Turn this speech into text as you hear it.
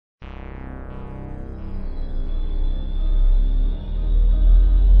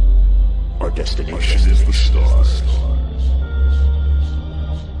Our destination is the stars.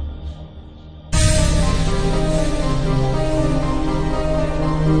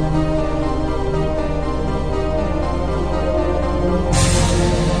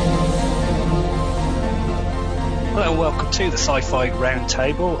 Hello and welcome to the Sci-Fi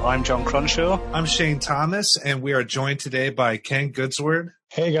Roundtable. I'm John Cronshaw. I'm Shane Thomas, and we are joined today by Ken Goodsword.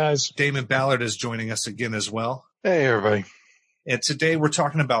 Hey, guys. Damon Ballard is joining us again as well. Hey, everybody. And today we're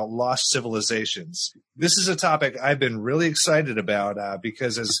talking about lost civilizations. This is a topic I've been really excited about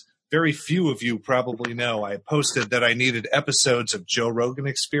because, as very few of you probably know, I posted that I needed episodes of Joe Rogan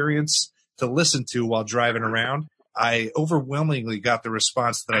Experience to listen to while driving around. I overwhelmingly got the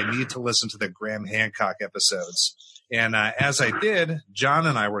response that I need to listen to the Graham Hancock episodes. And as I did, John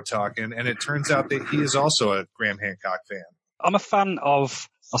and I were talking, and it turns out that he is also a Graham Hancock fan. I'm a fan of,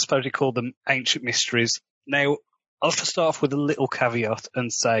 I suppose you call them, ancient mysteries. Now, I'll have to start off with a little caveat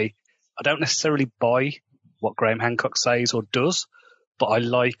and say I don't necessarily buy what Graham Hancock says or does, but I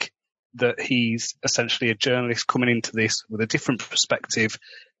like that he's essentially a journalist coming into this with a different perspective,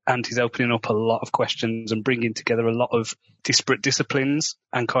 and he's opening up a lot of questions and bringing together a lot of disparate disciplines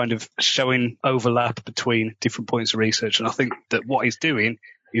and kind of showing overlap between different points of research. And I think that what he's doing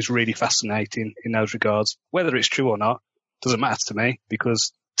is really fascinating in those regards. Whether it's true or not doesn't matter to me,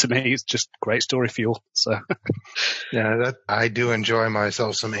 because to me it's just great story fuel. So yeah, I do enjoy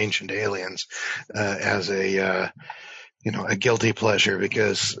myself some Ancient Aliens as a guilty pleasure,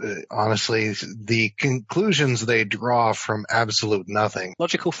 because honestly, the conclusions they draw from absolute nothing.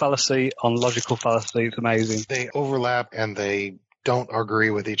 Logical fallacy on logical fallacy. It's amazing. They overlap and they don't agree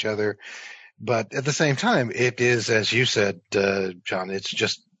with each other. But at the same time, it is, as you said, John, it's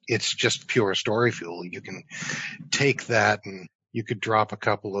just pure story fuel. You can take that and you could drop a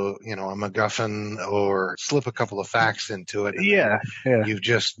couple of, a MacGuffin or slip a couple of facts into it. And yeah. You've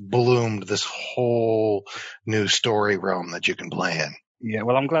just bloomed this whole new story realm that you can play in. Yeah,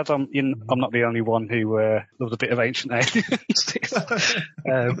 well, I'm glad I'm not the only one who loves a bit of Ancient Aliens.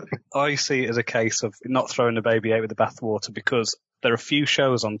 I see it as a case of not throwing the baby out with the bathwater, because there are a few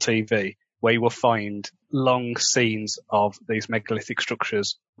shows on TV where you will find long scenes of these megalithic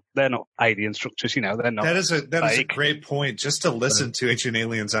structures. They're not alien structures, they're not. That is a great point. Just to listen to Ancient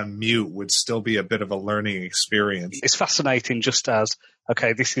Aliens on mute would still be a bit of a learning experience. It's fascinating just as,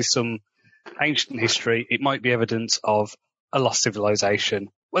 okay, this is some ancient history. It might be evidence of a lost civilization.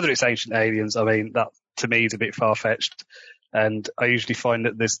 Whether it's Ancient Aliens, I mean, that to me is a bit far-fetched. And I usually find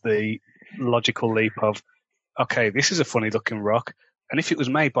that there's the logical leap of, okay, this is a funny-looking rock. And if it was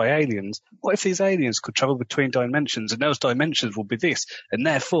made by aliens, what if these aliens could travel between dimensions, and those dimensions will be this, and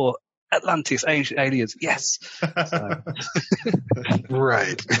therefore Atlantis, ancient aliens, yes. So.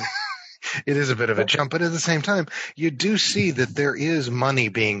 Right. It is a bit of a jump, but at the same time, you do see that there is money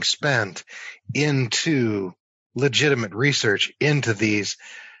being spent into legitimate research into these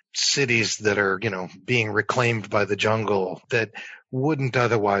cities that are, being reclaimed by the jungle, that wouldn't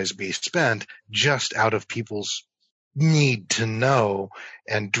otherwise be spent just out of people's need to know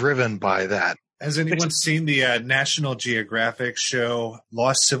and driven by that. Has anyone seen the National Geographic show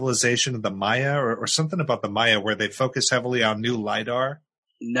Lost Civilization of the Maya or something about the Maya, where they focus heavily on new LiDAR?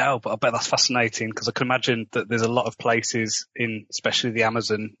 No, but I bet that's fascinating, because I can imagine that there's a lot of places in, especially the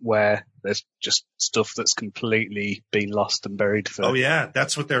Amazon, where there's just stuff that's completely been lost and buried. Oh yeah,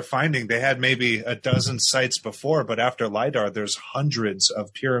 that's what they're finding. They had maybe a dozen sites before, but after LiDAR, there's hundreds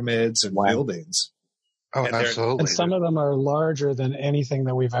of pyramids and buildings. Oh, absolutely. And some of them are larger than anything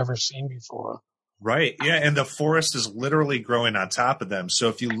that we've ever seen before. Right. Yeah. And the forest is literally growing on top of them. So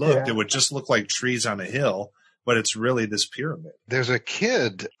if you looked, it would just look like trees on a hill, but it's really this pyramid. There's a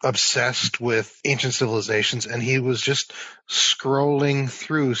kid obsessed with ancient civilizations, and he was just scrolling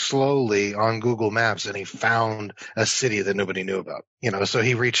through slowly on Google Maps, and he found a city that nobody knew about. So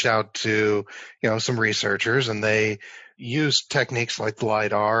he reached out to, some researchers, and they used techniques like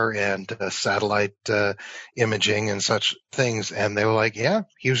LiDAR and satellite imaging and such things. And they were like, yeah,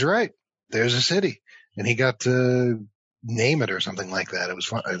 he was right. There's a city. And he got to name it or something like that. It was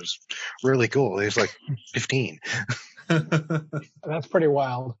fun. It was really cool. He was like 15. That's pretty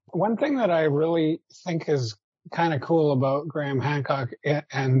wild. One thing that I really think is kind of cool about Graham Hancock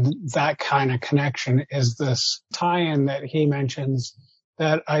and that kind of connection is this tie-in that he mentions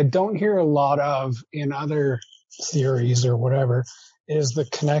that I don't hear a lot of in other theories or whatever, is the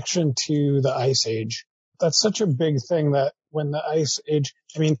connection to the Ice Age. That's such a big thing that when the Ice Age,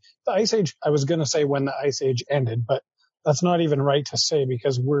 I was going to say when the Ice Age ended, but that's not even right to say,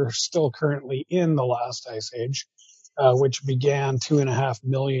 because we're still currently in the last Ice Age, which began 2.5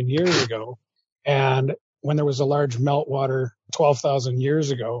 million years ago. And when there was a large meltwater 12,000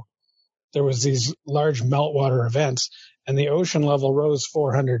 years ago, there was these large meltwater events, and the ocean level rose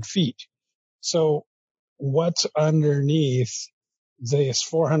 400 feet. So what's underneath this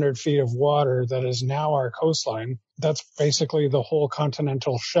 400 feet of water that is now our coastline? That's basically the whole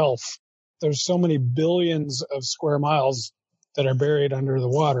continental shelf. There's so many billions of square miles that are buried under the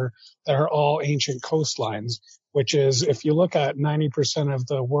water that are all ancient coastlines, which is, if you look at 90% of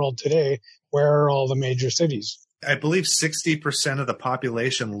the world today, where are all the major cities? I believe 60% of the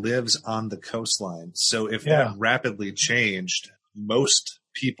population lives on the coastline. So if that rapidly changed, most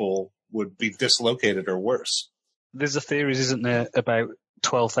people would be dislocated or worse. There's a theory, isn't there, about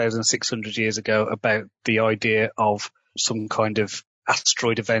 12,600 years ago about the idea of some kind of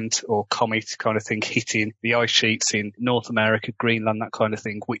asteroid event or comet kind of thing hitting the ice sheets in North America, Greenland, that kind of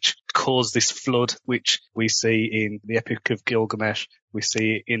thing, which caused this flood, which we see in the Epic of Gilgamesh, we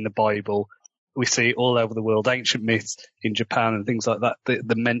see in the Bible, we see all over the world, ancient myths in Japan and things like that,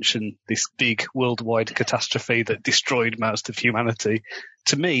 that mention this big worldwide catastrophe that destroyed most of humanity.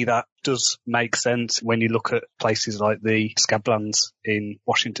 To me, that does make sense when you look at places like the Scablands in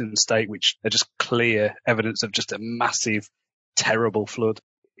Washington State, which are just clear evidence of just a massive, terrible flood.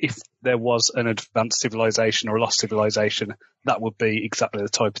 If there was an advanced civilization or a lost civilization, that would be exactly the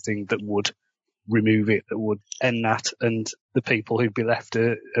type of thing that would remove it, that would end that, and the people who'd be left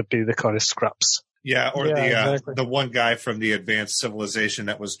would be the kind of scraps. Yeah, or exactly. The one guy from the advanced civilization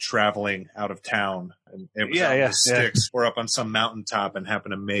that was traveling out of town, and it was on the sticks or up on some mountaintop and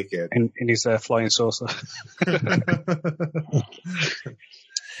happened to make it. In his flying saucer.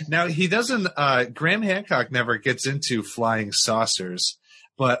 Now, he doesn't, Graham Hancock never gets into flying saucers,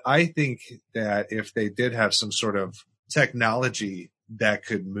 but I think that if they did have some sort of technology that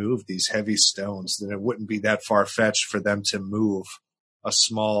could move these heavy stones, then it wouldn't be that far-fetched for them to move a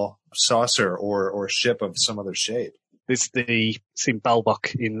small saucer or ship of some other shape. It's in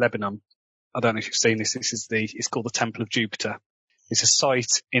Baalbek in Lebanon. I don't know if you've seen this. It's called the Temple of Jupiter. It's a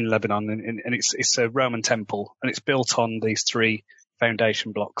site in Lebanon, and it's a Roman temple, and it's built on these three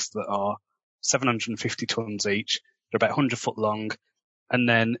foundation blocks that are 750 tons each. They're about 100 foot long, and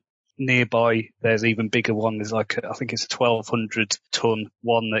then nearby, there's even bigger one. There's I think it's a 1,200 ton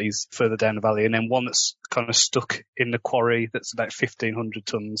one that is further down the valley, and then one that's kind of stuck in the quarry that's about 1,500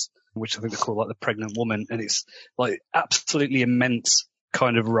 tons, which I think they call like the pregnant woman. And it's like absolutely immense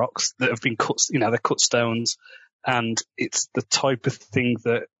kind of rocks that have been cut, they're cut stones. And it's the type of thing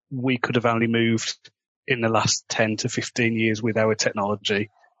that we could have only moved in the last 10 to 15 years with our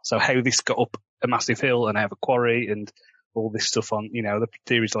technology. So how this got up a massive hill and have a quarry and all this stuff on, the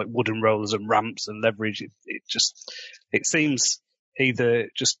theories like wooden rollers and ramps and leverage, it seems either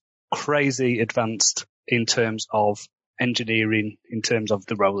just crazy advanced in terms of engineering, in terms of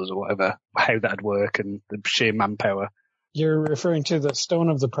the rollers or whatever, how that'd work and the sheer manpower. You're referring to the stone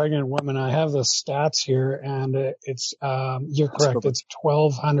of the pregnant woman. I have the stats here, and it's, you're correct, it's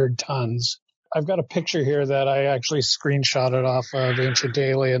 1,200 tons. I've got a picture here that I actually screenshotted off of Ancient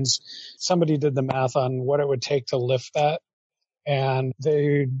Aliens. Somebody did the math on what it would take to lift that, and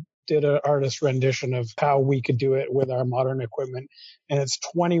they did an artist rendition of how we could do it with our modern equipment. And it's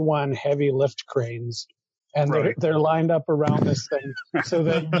 21 heavy lift cranes, and they're lined up around this thing so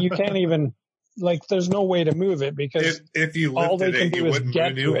that you can't even, there's no way to move it because if you lifted it, you wouldn't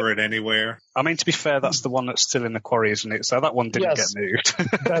maneuver it anywhere. I mean, to be fair, that's the one that's still in the quarry, isn't it? So that one didn't get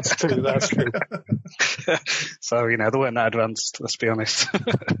moved. That's true. That's true. So, they weren't that advanced, let's be honest.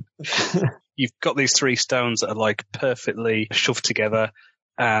 You've got these three stones that are perfectly shoved together,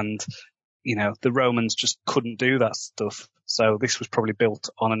 and, the Romans just couldn't do that stuff. So this was probably built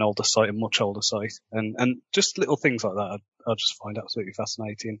on an older site, a much older site. And just little things like that I just find absolutely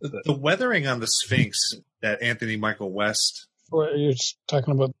fascinating. The weathering on the Sphinx that Anthony Michael West... What, you're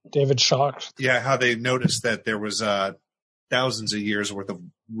talking about David Schacht? Yeah, how they noticed that there was thousands of years worth of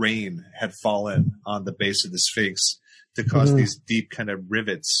rain had fallen on the base of the Sphinx to cause these deep kind of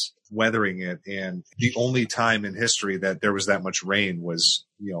rivets weathering it. And the only time in history that there was that much rain was,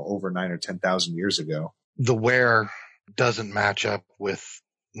 over 9,000 or 10,000 years ago. The where doesn't match up with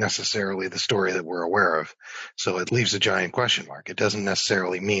necessarily the story that we're aware of. So it leaves a giant question mark. It doesn't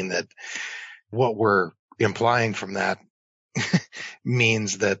necessarily mean that what we're implying from that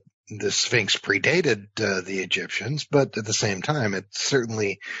means that the Sphinx predated the Egyptians, but at the same time, it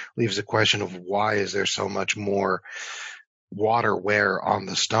certainly leaves a question of why is there so much more water wear on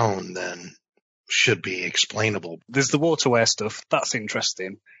the stone than should be explainable. There's the water wear stuff. That's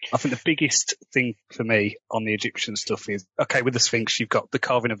interesting. I think the biggest thing for me on the Egyptian stuff is, okay, with the Sphinx, you've got the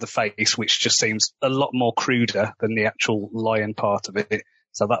carving of the face, which just seems a lot more cruder than the actual lion part of it.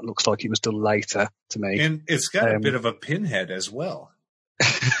 So that looks like it was done later to me. And it's got a bit of a pinhead as well.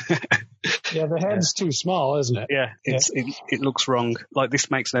 Yeah, the head's too small, isn't it? Yeah, it looks wrong. Like,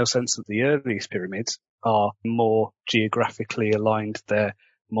 this makes no sense that the earliest pyramids are more geographically aligned. They're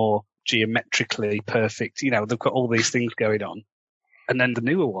more geometrically perfect. You know, they've got all these things going on. And then the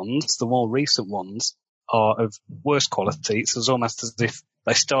newer ones, the more recent ones, are of worse quality. It's almost as if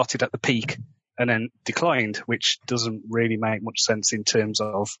they started at the peak and then declined, which doesn't really make much sense in terms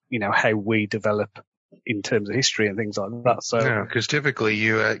of, you know, how we develop in terms of history and things like that. So, yeah, because typically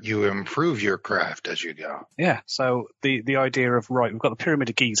you improve your craft as you go. yeah. So the idea of, right, we've got the Pyramid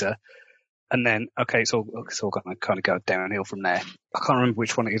of Giza, and then, okay, it's all going to kind of go downhill from there. I can't remember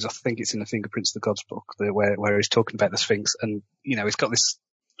which one it is. I think it's in the Fingerprints of the Gods book, where he's talking about the Sphinx, and, you know, he's got this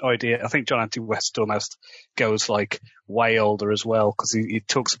idea. I think John Anthony West almost goes like way older as well, because he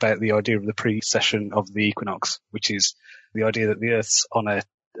talks about the idea of the precession of the equinox, which is the idea that the Earth's on a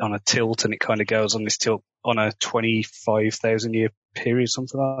tilt, and it kind of goes on this tilt on a 25,000 year period,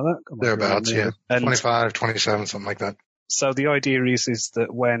 something like that. Thereabouts, yeah. 25, 27, something like that. So the idea is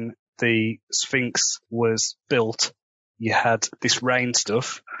that when the Sphinx was built, you had this rain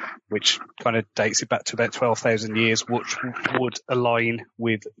stuff, which kind of dates it back to about 12,000 years, which would align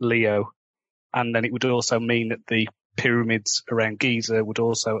with Leo. And then it would also mean that the pyramids around Giza would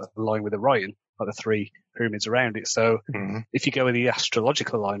also align with Orion, like the three pyramids around it. So if you go with the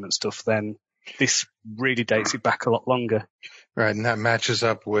astrological alignment stuff, then this really dates it back a lot longer. Right, and that matches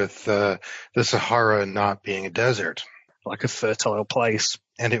up with the Sahara not being a desert. Like a fertile place.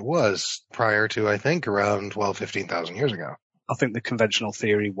 And it was prior to, I think, around 15,000 years ago. I think the conventional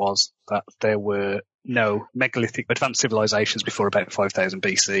theory was that there were no megalithic advanced civilizations before about 5,000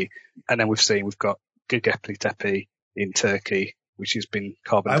 BC. And then we've got Göbekli Tepe in Turkey, which has been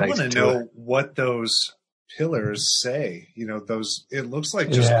carbon dated. I want to know what those pillars say. You know, it looks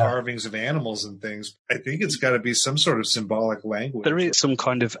like just carvings of animals and things. I think it's got to be some sort of symbolic language. There is some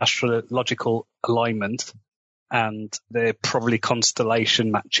kind of astrological alignment, and they're probably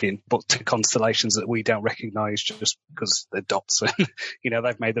constellation matching, but to constellations that we don't recognize just because they're dots. You know,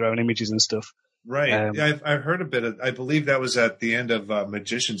 they've made their own images and stuff. Right. I've heard a bit of, I believe that was at the end of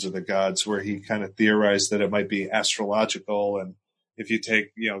Magicians of the Gods, where he kind of theorized that it might be astrological. And if you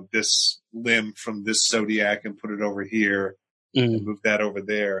take, you know, this limb from this zodiac and put it over here and move that over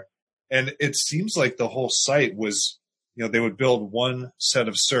there. And it seems like the whole site was, you know, they would build one set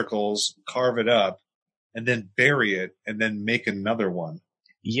of circles, carve it up, and then bury it, and then make another one.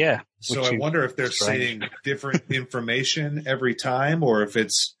 Yeah. So I wonder if they're saying different information every time, or if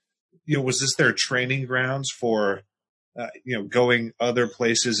it's, you know, was this their training grounds for, you know, going other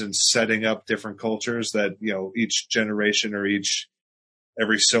places and setting up different cultures that, you know, each generation or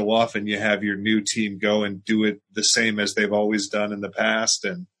every so often you have your new team go and do it the same as they've always done in the past,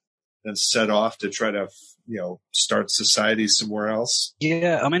 and then set off to try to, you know, start society somewhere else.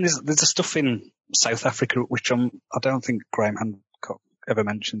 Yeah. I mean, there's a stuff in South Africa, which I don't think Graham Hancock ever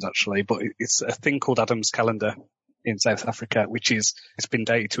mentions actually, but it's a thing called Adam's Calendar in South Africa, it's been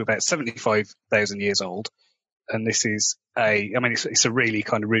dated to about 75,000 years old. And this is it's a really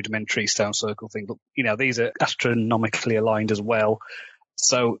kind of rudimentary stone circle thing, but, you know, these are astronomically aligned as well.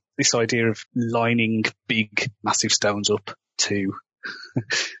 So this idea of lining big, massive stones up to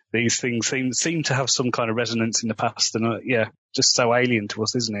these things seem to have some kind of resonance in the past, and just so alien to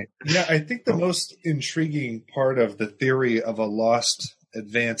us, isn't it? Yeah, I think the most intriguing part of the theory of a lost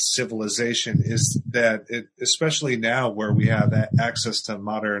advanced civilization is that especially now where we have access to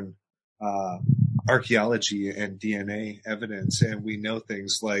modern archaeology and DNA evidence, and we know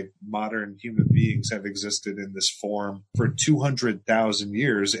things like modern human beings have existed in this form for 200,000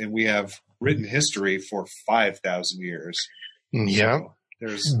 years, and we have written history for 5,000 years. Yeah.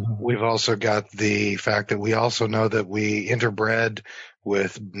 So we've also got the fact that we also know that we interbred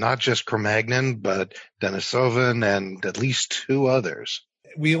with not just Cro-Magnon, but Denisovan and at least two others.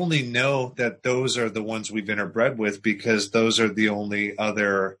 We only know that those are the ones we've interbred with because those are the only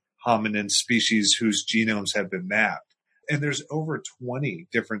other hominin species whose genomes have been mapped. And there's over 20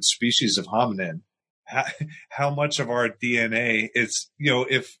 different species of hominin. How much of our DNA is, you know,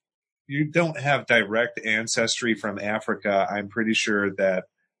 if you don't have direct ancestry from Africa, I'm pretty sure that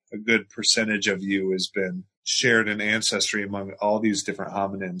a good percentage of you has been shared in ancestry among all these different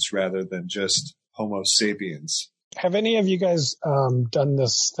hominins rather than just Homo sapiens. Have any of you guys done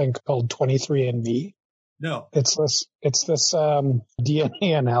this thing called 23andMe? No. It's this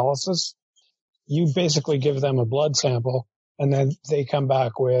DNA analysis. You basically give them a blood sample, and then they come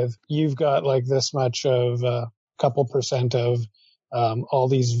back with, you've got like this much of couple percent of all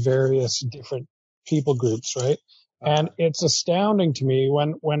these various different people groups, right? And it's astounding to me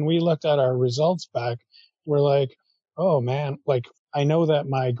when we looked at our results back, we're like, oh man, like I know that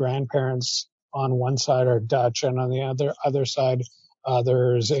my grandparents on one side are Dutch and on the other side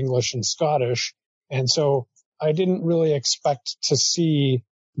there's English and Scottish. And so I didn't really expect to see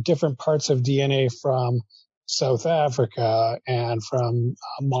different parts of DNA from South Africa and from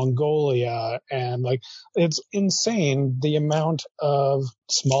Mongolia. And like, it's insane the amount of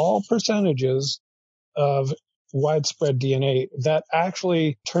small percentages of widespread DNA that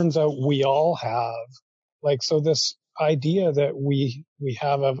actually turns out we all have. Like, so this idea that we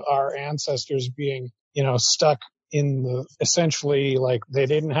have of our ancestors being, stuck in the, essentially, like, they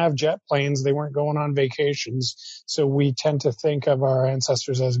didn't have jet planes, they weren't going on vacations. So we tend to think of our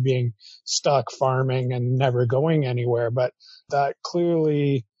ancestors as being stuck farming and never going anywhere. But that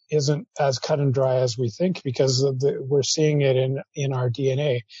clearly isn't as cut and dry as we think, because we're seeing it in our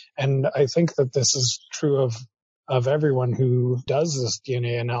DNA. And I think that this is true of everyone who does this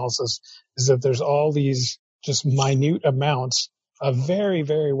DNA analysis, is that there's all these just minute amounts of very,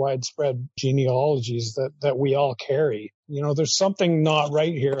 very widespread genealogies that we all carry. There's something not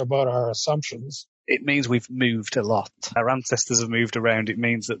right here about our assumptions. It means we've moved a lot. Our ancestors have moved around. It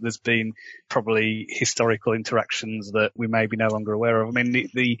means that there's been probably historical interactions that we may be no longer aware of. I mean,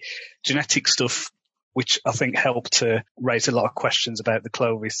 the genetic stuff, which I think helped to raise a lot of questions about the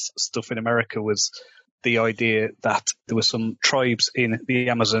Clovis stuff in America, was the idea that there were some tribes in the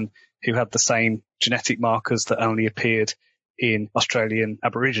Amazon who had the same genetic markers that only appeared in Australian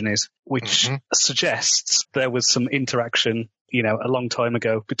Aborigines, which suggests there was some interaction, a long time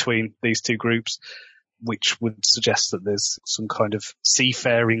ago between these two groups, which would suggest that there's some kind of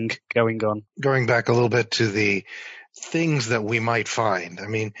seafaring going on. Going back a little bit to the things that we might find, I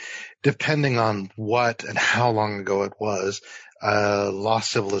mean, depending on what and how long ago it was,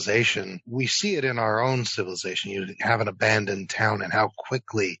 lost civilization, we see it in our own civilization. You have an abandoned town and how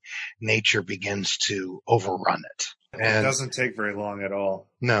quickly nature begins to overrun it. And it doesn't take very long at all.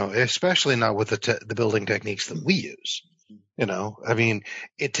 No, especially not with the building techniques that we use. I mean,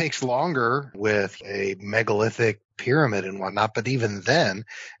 it takes longer with a megalithic pyramid and whatnot, but even then,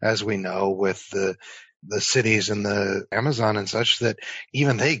 as we know, with the cities in the Amazon and such, that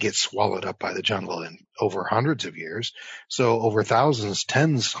even they get swallowed up by the jungle in over hundreds of years. So over thousands,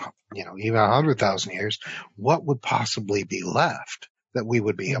 tens, even 100,000 years, what would possibly be left that we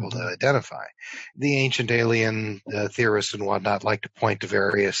would be able to identify? The ancient alien theorists and whatnot like to point to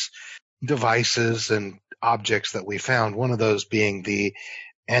various devices and objects that we found, one of those being the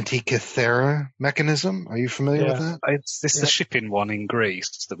Antikythera mechanism. Are you familiar with that? Is this the shipping one in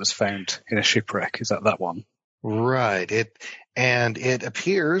Greece that was found in a shipwreck? Is that one? Right. It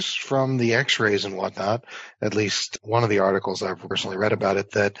appears from the x-rays and whatnot, at least one of the articles I've personally read about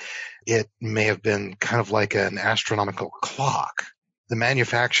it, that it may have been kind of like an astronomical clock. The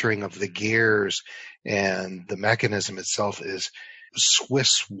manufacturing of the gears and the mechanism itself is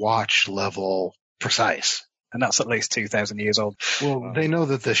Swiss watch level precise. And that's at least 2,000 years old. Well, they know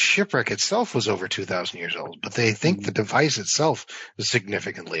that the shipwreck itself was over 2,000 years old, but they think the device itself is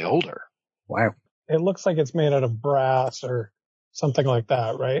significantly older. Wow. It looks like it's made out of brass or something like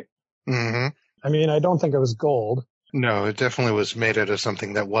that, right? Mm-hmm. I mean, I don't think it was gold. No, it definitely was made out of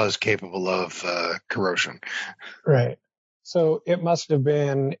something that was capable of corrosion. Right. So it must have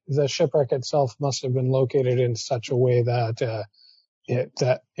been, the shipwreck itself must have been located in such a way that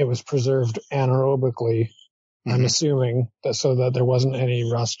it was preserved anaerobically. I'm assuming that, so that there wasn't any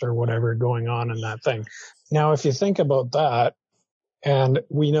rust or whatever going on in that thing. Now, if you think about that, and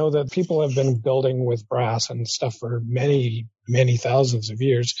we know that people have been building with brass and stuff for many, many thousands of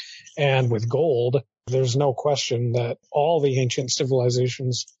years, and with gold, there's no question that all the ancient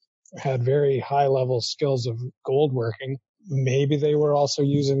civilizations had very high level skills of gold working. Maybe they were also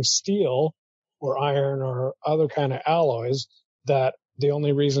using steel or iron or other kind of alloys, that the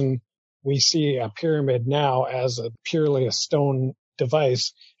only reason we see a pyramid now as purely a stone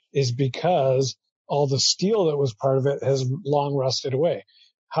device is because all the steel that was part of it has long rusted away.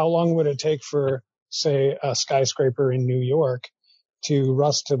 How long would it take for, say, a skyscraper in New York to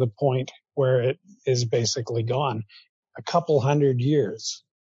rust to the point where it is basically gone? A couple hundred years,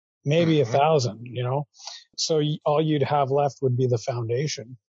 maybe 1,000, So all you'd have left would be the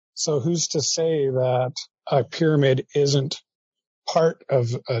foundation. So who's to say that a pyramid isn't part of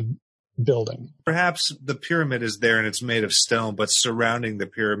a building? Perhaps the pyramid is there and it's made of stone, but surrounding the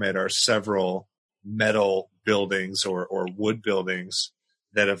pyramid are several metal buildings or wood buildings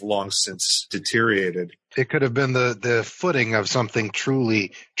that have long since deteriorated. It could have been the footing of something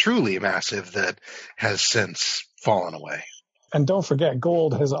truly, truly massive that has since fallen away. And don't forget,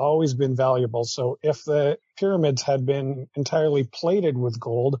 gold has always been valuable. So if the pyramids had been entirely plated with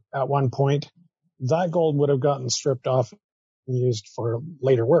gold at one point, that gold would have gotten stripped off and used for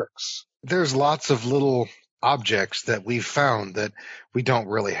later works. There's lots of little objects that we've found that we don't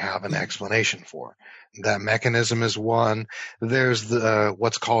really have an explanation for. That mechanism is one. There's the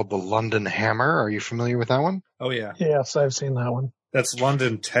what's called the London hammer. Are you familiar with that one? Oh, yeah. Yes, I've seen that one. That's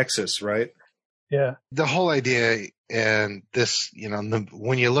London, Texas, right? Yeah. The whole idea, and this,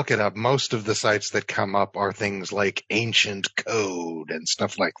 when you look it up, most of the sites that come up are things like ancient code and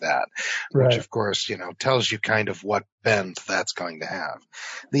stuff like that, Right. which of course, tells you kind of what bent that's going to have.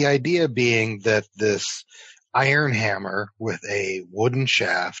 The idea being that this iron hammer with a wooden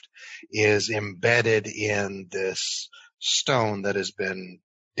shaft is embedded in this stone that has been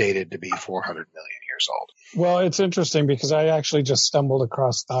dated to be 400 million years old. Well, it's interesting because I actually just stumbled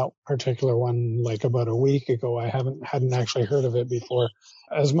across that particular one like about a week ago. I hadn't actually heard of it before.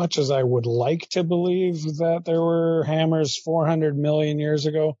 As much as I would like to believe that there were hammers 400 million years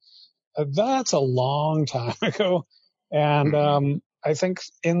ago, that's a long time ago. And I think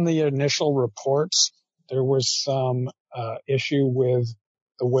in the initial reports, there was some issue with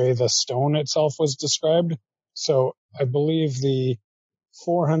the way the stone itself was described. So I believe the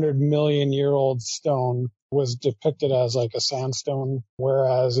 400 million year old stone was depicted as like a sandstone,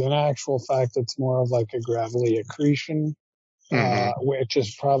 whereas in actual fact, it's more of like a gravelly accretion, which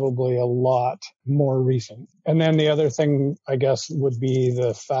is probably a lot more recent. And then the other thing, I guess, would be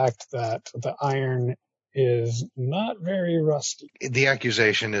the fact that the iron is not very rusty. The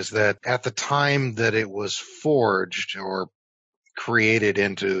accusation is that at the time that it was forged or created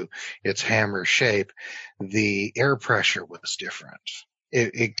into its hammer shape, the air pressure was different.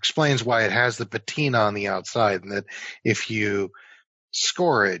 It explains why it has the patina on the outside, and that if you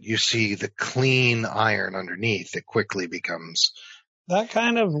score it, you see the clean iron underneath. It quickly becomes... That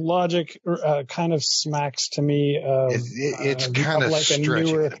kind of logic kind of smacks to me of it's kind of like a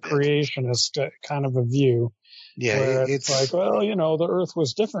New Earth creationist kind of a view. Yeah, it's like, well, the Earth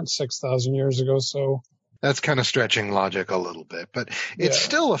was different 6,000 years ago, so... That's kind of stretching logic a little bit, but it's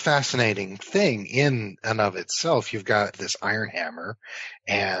still a fascinating thing in and of itself. You've got this iron hammer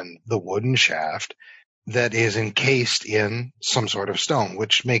and the wooden shaft that is encased in some sort of stone,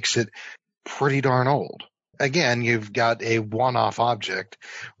 which makes it pretty darn old. Again, you've got a one-off object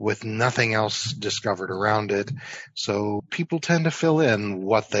with nothing else discovered around it, so people tend to fill in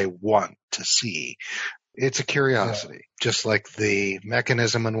what they want to see. It's a curiosity, just like the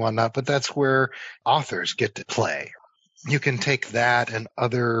mechanism and whatnot, but that's where authors get to play. You can take that and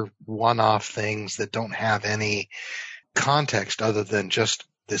other one-off things that don't have any context other than just,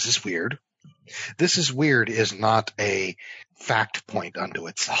 this is weird. This is weird is not a fact point unto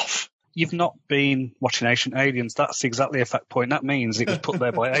itself. You've not been watching Ancient Aliens. That's exactly a fact point. That means it was put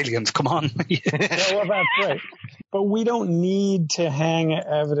there by aliens. Come on. Well, that's right. But we don't need to hang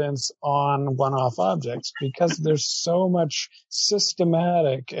evidence on one-off objects because there's so much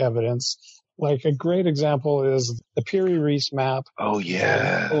systematic evidence. Like a great example is the Piri Reis map. Oh,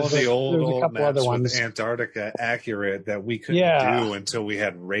 yeah. The old maps with Antarctica accurate that we couldn't do until we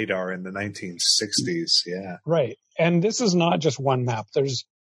had radar in the 1960s. Yeah. Right. And this is not just one map. There's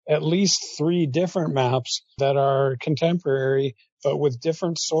at least 3 different maps that are contemporary, but with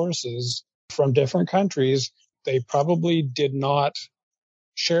different sources from different countries. They probably did not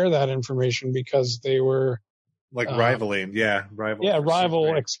share that information because they were rivaling. Yeah.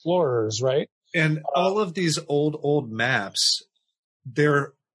 Rival explorers, right? And all of these old maps,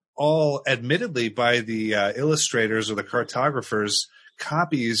 they're all admittedly by the illustrators or the cartographers,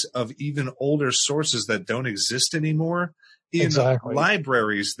 copies of even older sources that don't exist anymore. In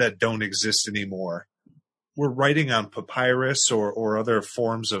libraries that don't exist anymore. We're writing on papyrus or other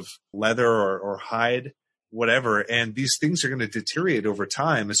forms of leather or hide, whatever, and these things are going to deteriorate over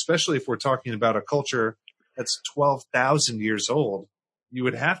time, especially if we're talking about a culture that's 12,000 years old. You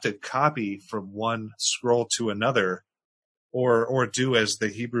would have to copy from one scroll to another or do as the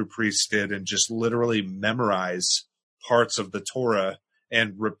Hebrew priests did and just literally memorize parts of the Torah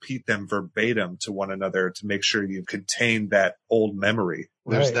and repeat them verbatim to one another to make sure you contain that old memory.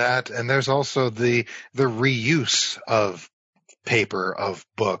 There's that, and there's also the reuse of paper, of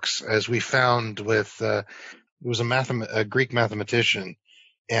books, as we found with there was a Greek mathematician,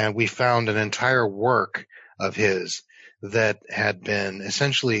 and we found an entire work of his that had been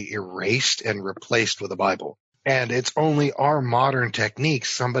essentially erased and replaced with a Bible. And it's only our modern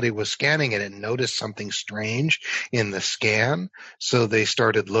techniques. Somebody was scanning it and noticed something strange in the scan. So they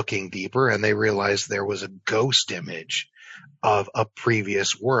started looking deeper and they realized there was a ghost image of a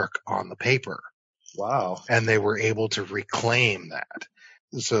previous work on the paper. Wow. And they were able to reclaim that.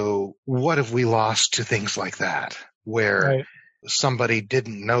 So what have we lost to things like that? Where somebody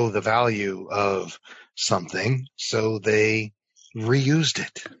didn't know the value of something, so they reused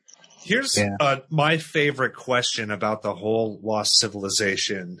it. Here's my favorite question about the whole lost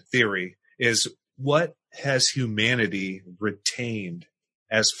civilization theory is, what has humanity retained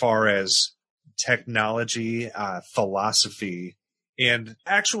as far as technology, philosophy, and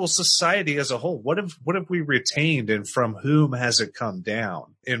actual society as a whole? What have we retained, and from whom has it come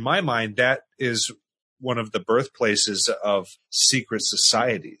down? In my mind, that is one of the birthplaces of secret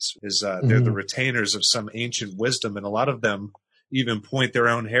societies. They're the retainers of some ancient wisdom, and a lot of them even point their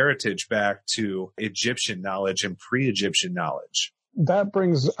own heritage back to Egyptian knowledge and pre-Egyptian knowledge. That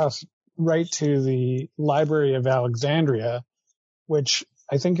brings us right to the Library of Alexandria, which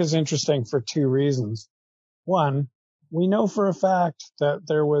I think is interesting for two reasons. One, we know for a fact that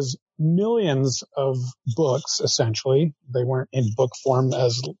there was millions of books, essentially. They weren't in book form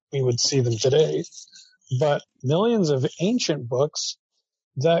as we would see them today, but millions of ancient books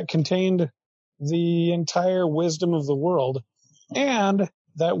that contained the entire wisdom of the world, and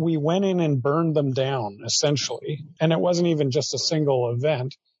that we went in and burned them down, essentially. And it wasn't even just a single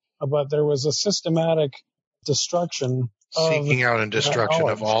event, but there was a systematic destruction seeking out and destruction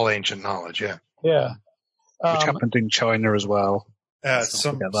of all ancient knowledge. Yeah. Which happened in China as well.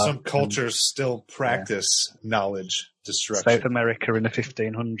 Some cultures still practice knowledge destruction. South America in the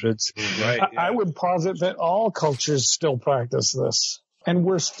 1500s. Right. I would posit that all cultures still practice this. And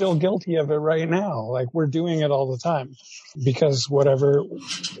we're still guilty of it right now. Like, we're doing it all the time because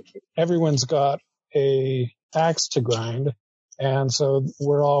everyone's got a axe to grind. And so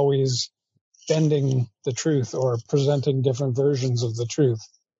we're always bending the truth or presenting different versions of the truth.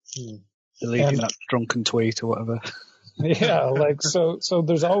 Deleting that drunken tweet or whatever. Yeah. So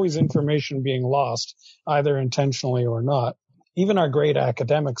there's always information being lost, either intentionally or not. Even our great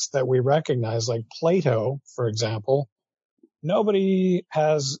academics that we recognize, like Plato, for example, nobody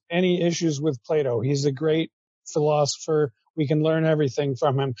has any issues with Plato. He's a great philosopher. We can learn everything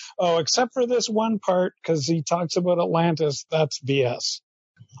from him. Oh, except for this one part, because he talks about Atlantis. That's BS.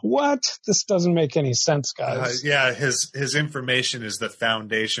 What? This doesn't make any sense, guys. His information is the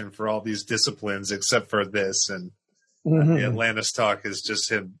foundation for all these disciplines, except for this. And the Atlantis talk is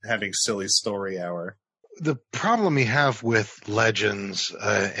just him having silly story hour. The problem you have with legends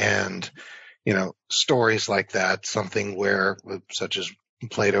and stories like that, something where, such as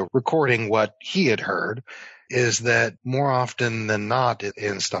Plato recording what he had heard, is that more often than not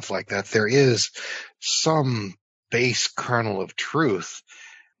in stuff like that, there is some base kernel of truth.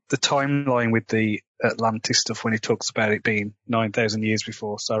 The timeline with the Atlantis stuff, when he talks about it being 9,000 years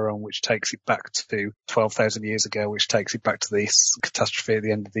before Sauron, which takes it back to 12,000 years ago, which takes it back to this catastrophe at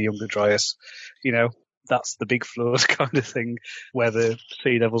the end of the Younger Dryas, that's the big flood kind of thing, where the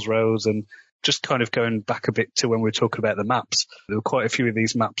sea levels rose. And just kind of going back a bit to when we were talking about the maps, there were quite a few of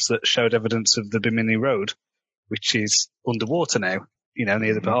these maps that showed evidence of the Bimini Road, which is underwater now,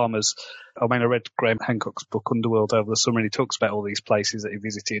 near the Bahamas. I read Graham Hancock's book Underworld over the summer, and he talks about all these places that he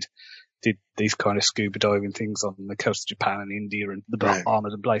visited, did these kind of scuba diving things on the coast of Japan and India and the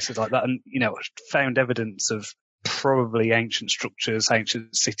Bahamas and places like that, and, found evidence of probably ancient structures,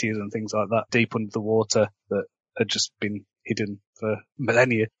 ancient cities and things like that deep under the water that had just been hidden for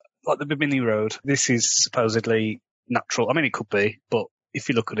millennia. Like the Bimini Road, this is supposedly natural. It could be, but if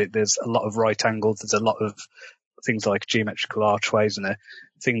you look at it, there's a lot of right angles. There's a lot of things like geometrical archways and a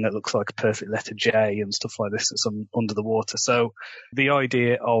thing that looks like a perfect letter J and stuff like this that's under the water. So the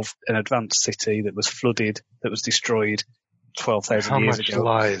idea of an advanced city that was flooded, that was destroyed 12,000 years ago. How much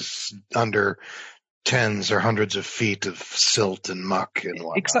lies under tens or hundreds of feet of silt and muck and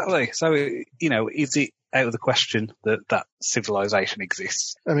whatnot? Exactly. So, is it out of the question that civilization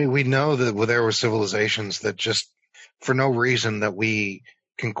exists? We know that there were civilizations that just, for no reason that we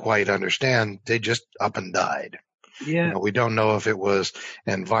can quite understand, they just up and died. Yeah. We don't know if it was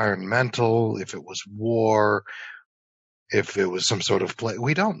environmental, if it was war, if it was some sort of play.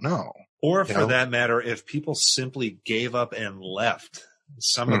 We don't know. Or for that matter, if people simply gave up and left.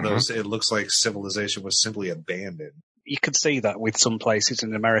 Some of those, it looks like civilization was simply abandoned. You could see that with some places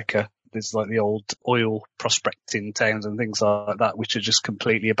in America. There's like the old oil prospecting towns and things like that, which are just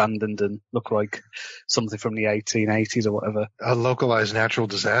completely abandoned and look like something from the 1880s or whatever. A localized natural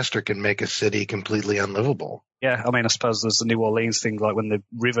disaster can make a city completely unlivable. Yeah, I suppose there's the New Orleans thing, like when the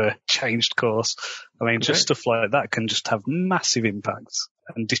river changed course. Just stuff like that can just have massive impacts.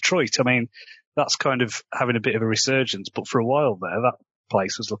 And Detroit, that's kind of having a bit of a resurgence, but for a while there, that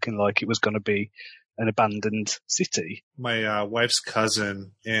place was looking like it was going to be an abandoned city. My wife's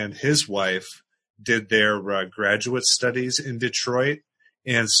cousin and his wife did their graduate studies in Detroit,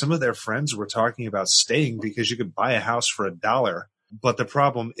 And some of their friends were talking about staying because you could buy a house for $1. But the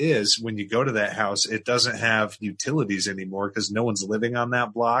problem is when you go to that house, it doesn't have utilities anymore because no one's living on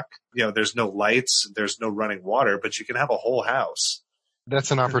that block. There's no lights, there's no running water, but you can have a whole house.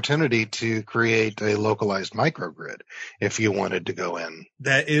 That's an opportunity to create a localized microgrid if you wanted to go in.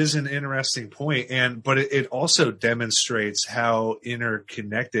 That is an interesting point. But it also demonstrates how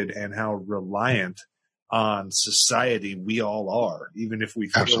interconnected and how reliant on society we all are, even if we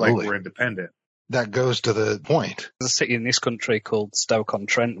feel Absolutely. like we're independent. That goes to the point. There's a city in this country called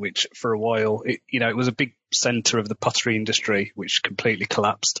Stoke-on-Trent, which for a while, it was a big centre of the pottery industry, which completely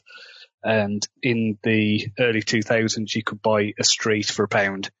collapsed. And in the early 2000s, you could buy a street for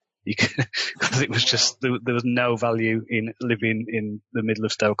 £1. Because it was just, there was no value in living in the middle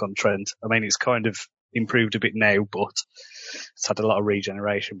of Stoke-on-Trent. I mean, it's kind of improved a bit now, but it's had a lot of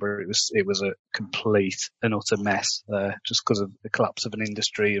regeneration, but it was a complete and utter mess, just because of the collapse of an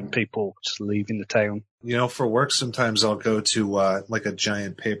industry and people just leaving the town. For work, sometimes I'll go to like a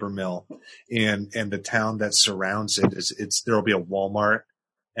giant paper mill, and the town that surrounds it there'll be a Walmart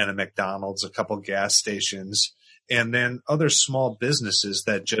and a McDonald's, a couple gas stations, and then other small businesses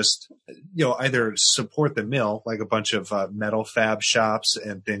that just, either support the mill, like a bunch of metal fab shops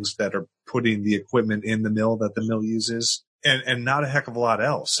and things that are putting the equipment in the mill that the mill uses, and not a heck of a lot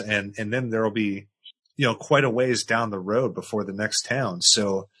else. And then there'll be, quite a ways down the road before the next town.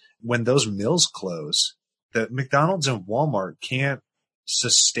 So when those mills close, the McDonald's and Walmart can't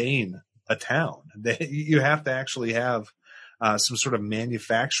sustain a town. You have to actually have some sort of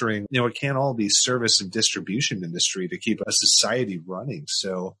manufacturing. It can't all be service and distribution industry to keep a society running.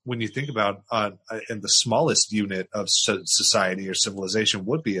 So when you think about and the smallest unit of society or civilization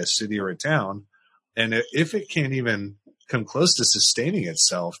would be a city or a town, and if it can't even come close to sustaining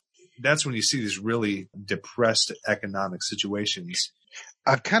itself, that's when you see these really depressed economic situations.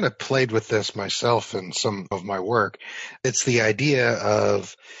 I've kind of played with this myself in some of my work. It's the idea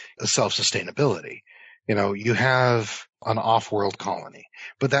of self-sustainability. You have an off-world colony,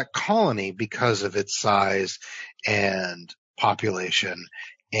 but that colony, because of its size and population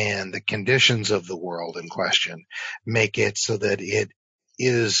and the conditions of the world in question, make it so that it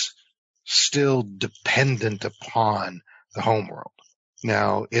is still dependent upon the homeworld.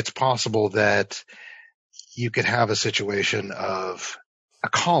 Now, it's possible that you could have a situation of a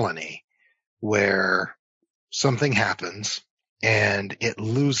colony where something happens and it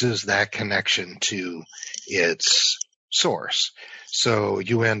loses that connection to its source. So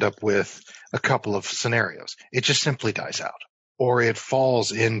you end up with a couple of scenarios. It just simply dies out, or it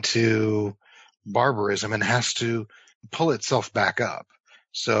falls into barbarism and has to pull itself back up.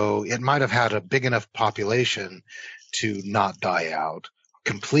 So it might have had a big enough population to not die out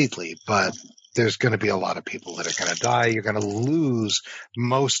completely, but there's going to be a lot of people that are going to die. You're going to lose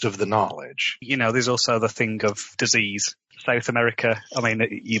most of the knowledge. There's also the thing of disease. South America,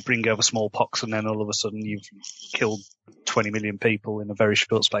 you bring over smallpox and then all of a sudden you've killed 20 million people in a very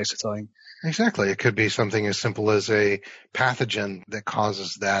short space of time. Exactly. It could be something as simple as a pathogen that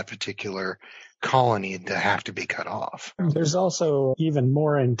causes that particular colony to have to be cut off. There's also even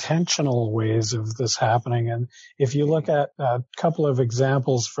more intentional ways of this happening. And if you look at a couple of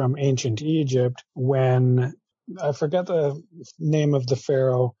examples from ancient Egypt, when I forget the name of the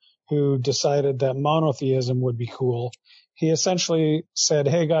pharaoh who decided that monotheism would be cool, he essentially said,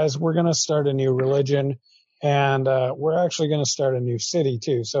 hey guys, we're going to start a new religion and we're actually going to start a new city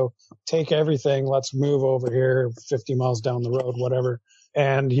too. So take everything, let's move over here 50 miles down the road, whatever.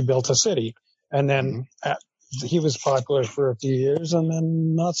 And he built a city. And then he was popular for a few years and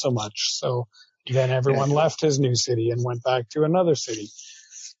then not so much. So then everyone left his new city and went back to another city.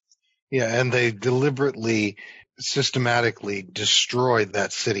 Yeah, and they deliberately, systematically destroyed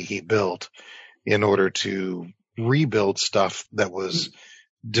that city he built in order to rebuild stuff that was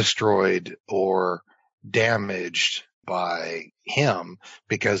destroyed or damaged by him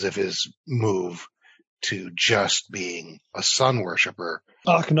because of his move to just being a sun worshiper.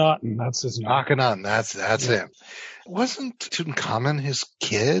 Akhenaten, that's his name. Akhenaten, that's him. Wasn't Tutankhamun his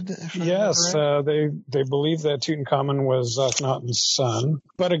kid? Yes, they believe that Tutankhamun was Akhenaten's son.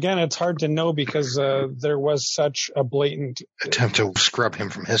 But again, it's hard to know because there was such a blatant attempt to scrub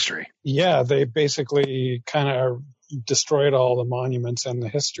him from history. Yeah, they basically kind of destroyed all the monuments and the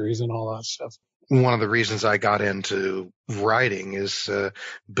histories and all that stuff. One of the reasons I got into writing is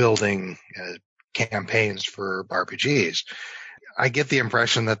building campaigns for RPGs. I get the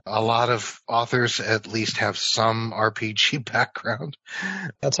impression that a lot of authors at least have some RPG background.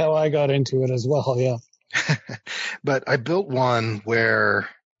 That's how I got into it as well, yeah. But I built one where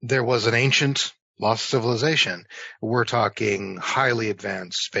there was an ancient lost civilization. We're talking highly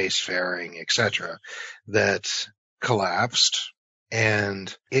advanced spacefaring, etc., that collapsed,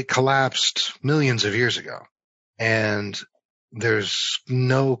 and it collapsed millions of years ago. And there's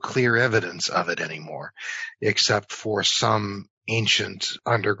no clear evidence of it anymore, except for some ancient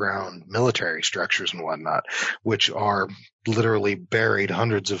underground military structures and whatnot, which are literally buried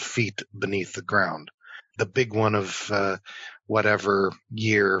hundreds of feet beneath the ground. The big one of whatever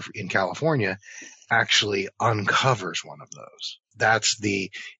year in California actually uncovers one of those. That's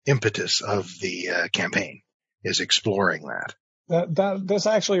the impetus of the campaign, is exploring that. This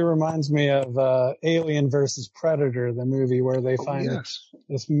actually reminds me of Alien versus Predator, the movie where they find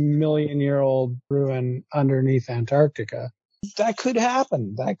this million-year-old ruin underneath Antarctica. That could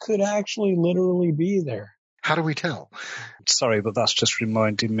happen. That could actually literally be there. How do we tell? Sorry, but that's just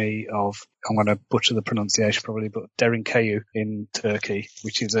reminding me of, I'm going to butcher the pronunciation probably, but Derinkayu in Turkey,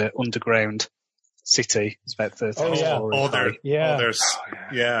 which is an underground city. It's about 30 stories high.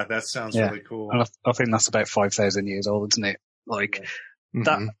 Yeah, that sounds really cool. And I think that's about 5,000 years old, isn't it? Like,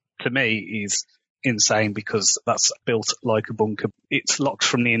 that to me is insane, because that's built like a bunker. It's locked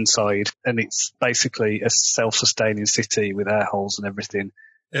from the inside, and it's basically a self-sustaining city with air holes and everything.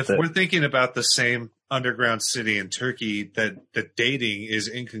 If we're thinking about the same underground city in Turkey, that the dating is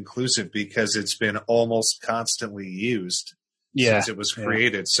inconclusive because it's been almost constantly used since it was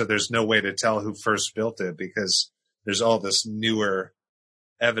created. So there's no way to tell who first built it, because there's all this newer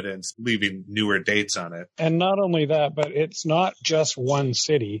evidence leaving newer dates on it. And not only that, but it's not just one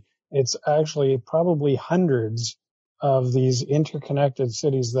city. It's actually probably hundreds of these interconnected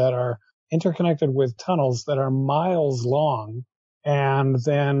cities that are interconnected with tunnels that are miles long. And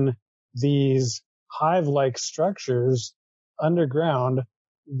then these hive-like structures underground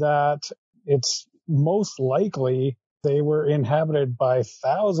that it's most likely they were inhabited by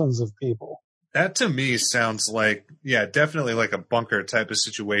thousands of people. That to me sounds like, definitely like a bunker type of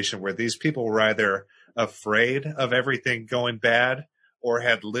situation where these people were either afraid of everything going bad or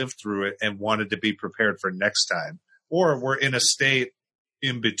had lived through it and wanted to be prepared for next time, or were in a state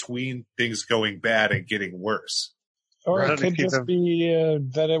in between things going bad and getting worse. Or it could just be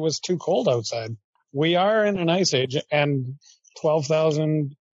that it was too cold outside. We are in an ice age, and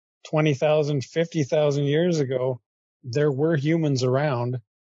 12,000, 20,000, 50,000 years ago, there were humans around.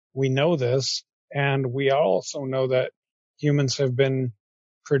 We know this, and we also know that humans have been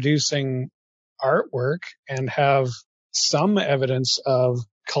producing artwork and have some evidence of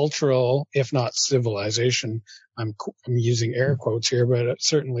cultural, if not civilization. I'm using air quotes here, but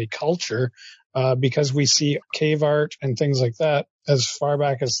certainly culture, because we see cave art and things like that as far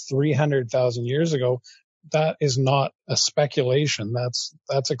back as 300,000 years ago. That is not a speculation.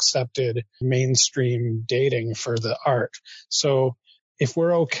 That's accepted mainstream dating for the art. So if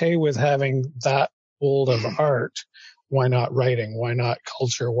we're okay with having that old of art, why not writing? Why not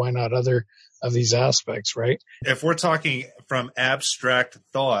culture? Why not other of these aspects, right? If we're talking from abstract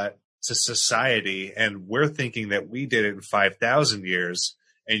thought to society, and we're thinking that we did it in 5,000 years,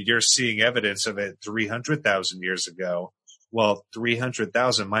 and you're seeing evidence of it 300,000 years ago, well,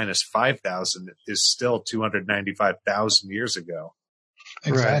 300,000 minus 5,000 is still 295,000 years ago.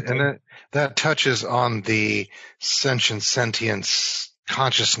 Exactly. Right, and that touches on the sentience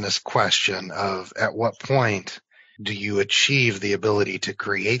consciousness question of at what point do you achieve the ability to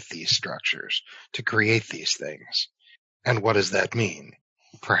create these structures, to create these things? And what does that mean?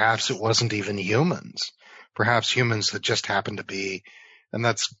 Perhaps it wasn't even humans. Perhaps humans that just happened to be, and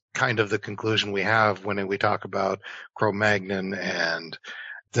that's kind of the conclusion we have when we talk about Cro-Magnon and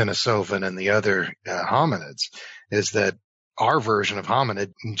Denisovan and the other hominids, is that our version of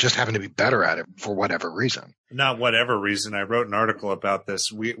hominid just happened to be better at it for whatever reason. Not whatever reason. I wrote an article about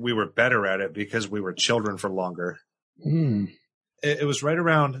this. We were better at it because we were children for longer. It was right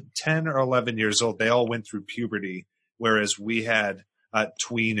around 10 or 11 years old. They all went through puberty, whereas we had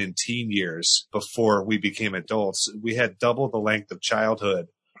tween and teen years before we became adults. We had double the length of childhood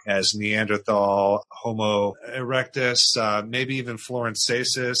as Neanderthal, Homo erectus, maybe even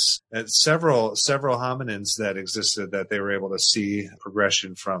Florencensis, and several hominins that existed that they were able to see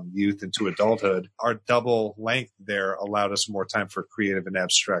progression from youth into adulthood. Our double length there allowed us more time for creative and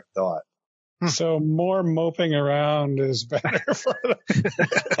abstract thought. So more moping around is better for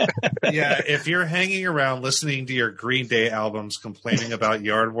them. Yeah, if you're hanging around listening to your Green Day albums complaining about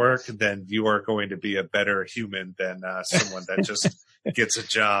yard work, then you are going to be a better human than someone that just gets a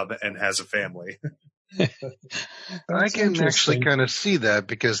job and has a family. I can actually kind of see that,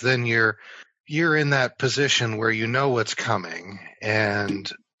 because then you're in that position where you know what's coming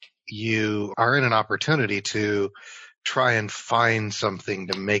and you are in an opportunity to try and find something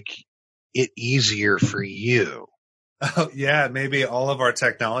to make it easier for you. Oh, yeah, maybe all of our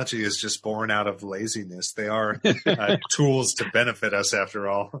technology is just born out of laziness. They are tools to benefit us, after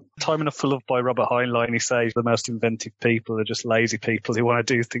all. Time Enough for Love by Robert Heinlein, he says the most inventive people are just lazy people who want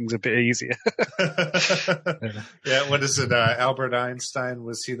to do things a bit easier. Yeah, what is it? Albert Einstein,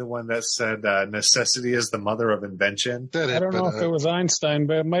 was he the one that said necessity is the mother of invention? I don't know if it was Einstein,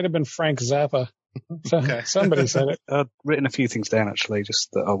 but it might have been Frank Zappa. Okay. Somebody said it. I've written a few things down, actually, just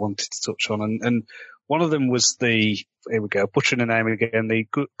that I wanted to touch on. And one of them was here we go, butchering the name again, the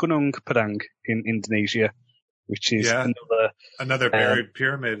Gunung Padang in Indonesia, which is another buried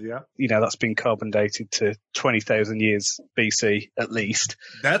pyramid, yeah. That's been carbon dated to 20,000 years BC, at least.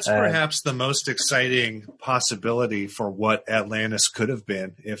 That's perhaps the most exciting possibility for what Atlantis could have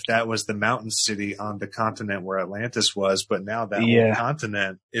been, if that was the mountain city on the continent where Atlantis was, but now that whole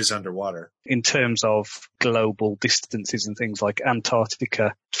continent is underwater. In terms of global distances and things, like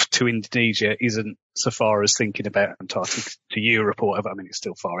Antarctica to Indonesia isn't so far as thinking about Antarctica to Europe or whatever. I mean, it's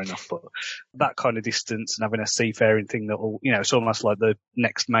still far enough, but that kind of distance and having a seafaring thing that will, it's almost like the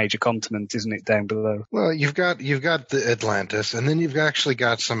next major continent, isn't it, down below? Well, you've got the Atlantis, and then you've actually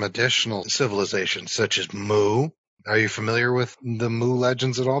got some additional civilizations such as Mu. Are you familiar with the Mu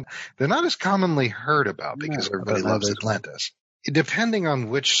legends at all? They're not as commonly heard about because everybody loves Atlantis. Depending on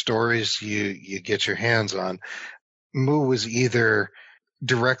which stories you get your hands on, Mu was either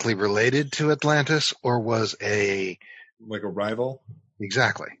directly related to Atlantis or was like a rival?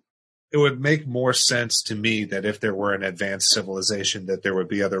 Exactly. It would make more sense to me that if there were an advanced civilization, that there would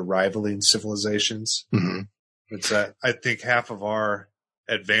be other rivaling civilizations. Mm-hmm. It's that I think half of our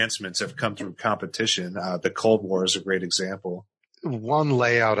advancements have come through competition. The Cold War is a great example. One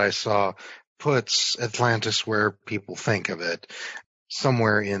layout I saw puts Atlantis where people think of it,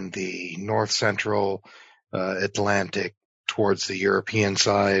 somewhere in the north central Atlantic towards the European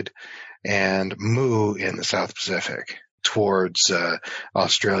side, and Mu in the South Pacific towards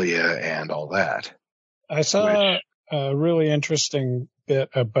Australia and all that. I saw a really interesting bit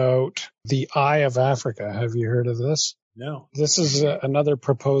about the Eye of Africa. Have you heard of this? No. This is another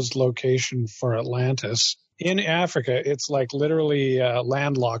proposed location for Atlantis. In Africa, it's like literally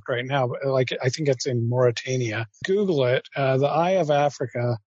landlocked right now. Like, I think it's in Mauritania. Google it. The Eye of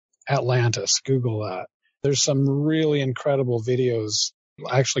Africa, Atlantis. Google that. There's some really incredible videos,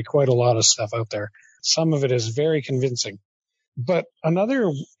 actually quite a lot of stuff out there. Some of it is very convincing. But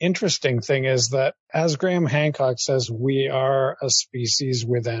another interesting thing is that, as Graham Hancock says, we are a species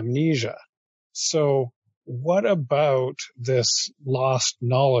with amnesia. So what about this lost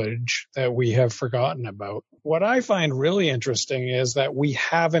knowledge that we have forgotten about? What I find really interesting is that we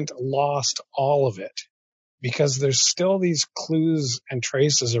haven't lost all of it, because there's still these clues and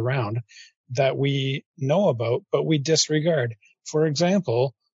traces around that we know about, but we disregard. For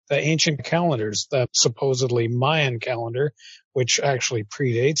example, the ancient calendars, the supposedly Mayan calendar, which actually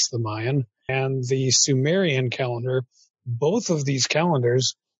predates the Mayan, and the Sumerian calendar, both of these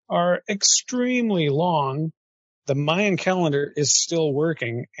calendars are extremely long. The Mayan calendar is still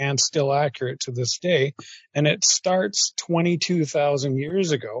working and still accurate to this day, and it starts 22,000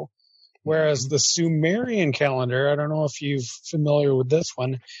 years ago, whereas the Sumerian calendar, I don't know if you're familiar with this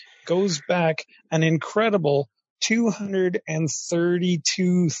one, goes back an incredible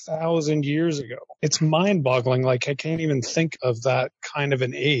 232,000 years ago. It's mind-boggling. Like, I can't even think of that kind of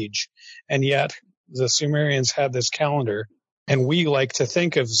an age. And yet the Sumerians had this calendar, and we like to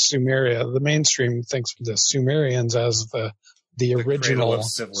think of Sumeria. The mainstream thinks of the Sumerians as the original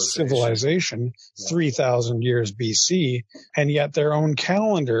civilization, 3,000 years BC. And yet their own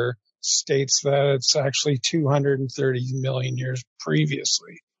calendar states that it's actually 230 million years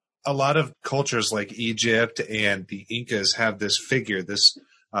previously. A lot of cultures like Egypt and the Incas have this figure, this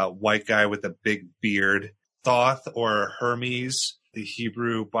white guy with a big beard, Thoth or Hermes. The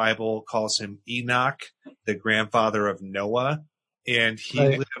Hebrew Bible calls him Enoch, the grandfather of Noah, and he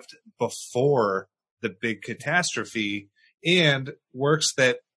lived before the big catastrophe, and works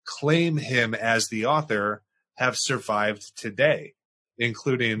that claim him as the author have survived today,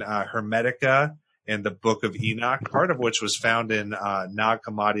 including Hermetica and the Book of Enoch, part of which was found in Nag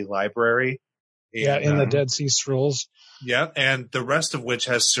Hammadi Library. And, in the Dead Sea Scrolls. Yeah, and the rest of which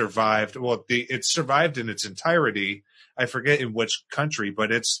has survived. Well, it survived in its entirety. I forget in which country,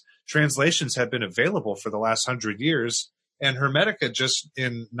 but its translations have been available for the last 100 years. And Hermetica, just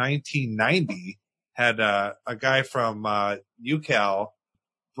in 1990, had a guy from UCal,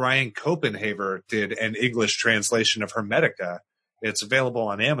 Brian Copenhaver, did an English translation of Hermetica. It's available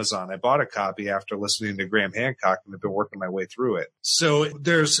on Amazon. I bought a copy after listening to Graham Hancock, and I've been working my way through it. So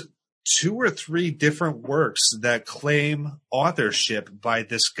there's 2 or 3 different works that claim authorship by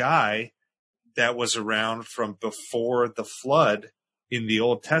this guy that was around from before the flood in the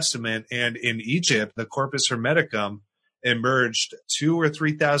Old Testament. And in Egypt, the Corpus Hermeticum emerged 2,000 or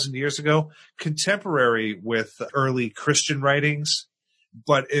 3,000 years ago, contemporary with early Christian writings.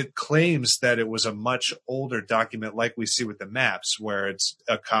 But it claims that it was a much older document, like we see with the maps, where it's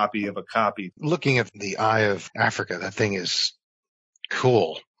a copy of a copy. Looking at the Eye of Africa, that thing is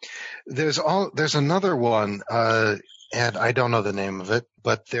cool. There's another one, and I don't know the name of it,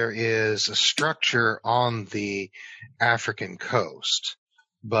 but there is a structure on the African coast,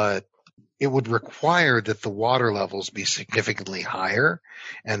 but it would require that the water levels be significantly higher.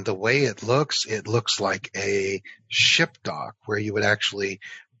 And the way it looks like a ship dock where you would actually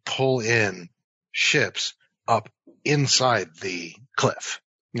pull in ships up inside the cliff.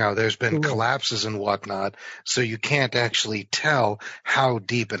 Now, there's been collapses and whatnot, so you can't actually tell how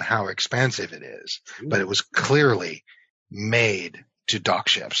deep and how expansive it is. But it was clearly made to dock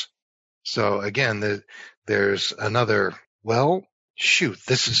ships. So again, there's another,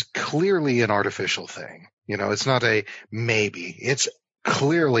 this is clearly an artificial thing. It's not a maybe. It's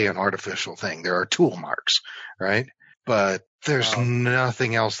clearly an artificial thing. There are tool marks, right? But there's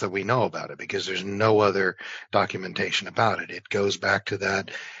nothing else that we know about it because there's no other documentation about it. It goes back to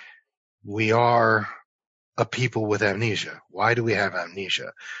that we are a people with amnesia. Why do we have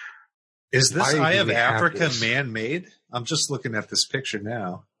amnesia? Is this Eye of Africa man-made? I'm just looking at this picture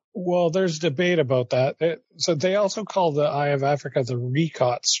now. Well, there's debate about that. So they also call the Eye of Africa the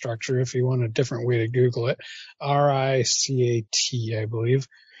Ricat structure, if you want a different way to Google it. RICAT, I believe.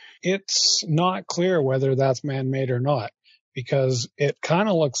 It's not clear whether that's man-made or not, because it kind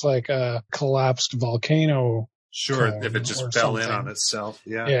of looks like a collapsed volcano. Sure, if it just fell in on itself.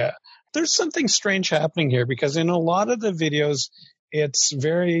 Yeah. Yeah. There's something strange happening here, because in a lot of the videos, it's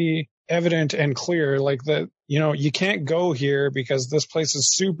very evident and clear, like that, you can't go here because this place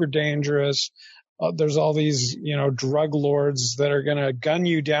is super dangerous. There's all these, drug lords that are going to gun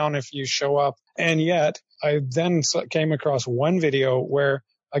you down if you show up. And yet I then came across one video where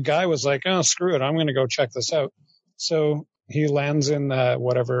a guy was like, oh, screw it, I'm going to go check this out. So he lands in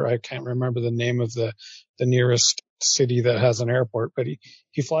whatever, I can't remember the name of the nearest city that has an airport, but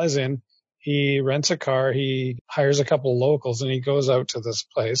he flies in, he rents a car, he hires a couple locals, and he goes out to this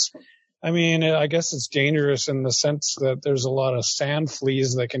place. I mean, I guess it's dangerous in the sense that there's a lot of sand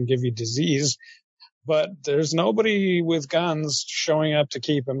fleas that can give you disease, but there's nobody with guns showing up to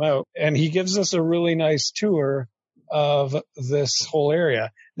keep him out. And he gives us a really nice tour of this whole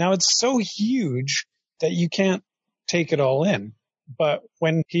area. Now, it's so huge that you can't take it all in. But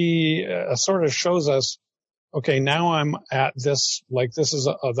when he sort of shows us, okay, now I'm at this, like this is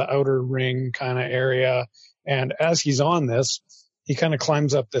the outer ring kind of area. And as he's on this, he kind of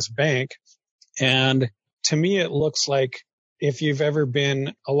climbs up this bank. And to me, it looks like if you've ever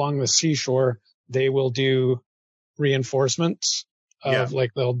been along the seashore, they will do reinforcements of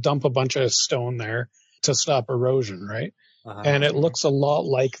like they'll dump a bunch of stone there to stop erosion, right? Uh-huh. And it looks a lot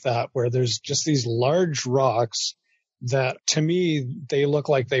like that, where there's just these large rocks that to me, they look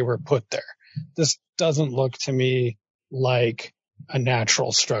like they were put there. This doesn't look to me like a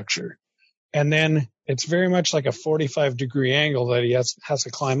natural structure. And then it's very much like a 45-degree angle that he has to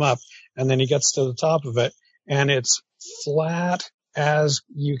climb up. And then he gets to the top of it, and it's flat as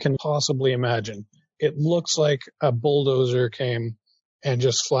you can possibly imagine. It looks like a bulldozer came and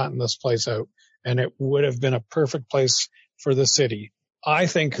just flattened this place out. And it would have been a perfect place for the city. I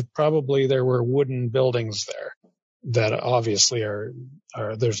think probably there were wooden buildings there that obviously are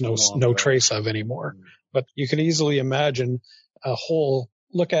there's no trace of anymore. But you could easily imagine a whole,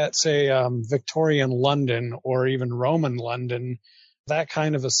 look at, say, Victorian London or even Roman London, that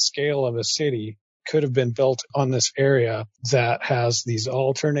kind of a scale of a city could have been built on this area that has these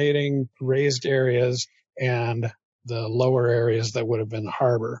alternating raised areas and the lower areas that would have been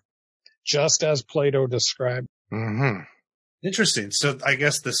harbor, just as Plato described. Mm-hmm. Interesting. So I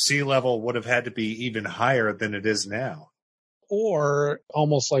guess the sea level would have had to be even higher than it is now. Or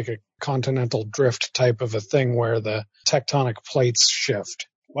almost like a continental drift type of a thing where the tectonic plates shift.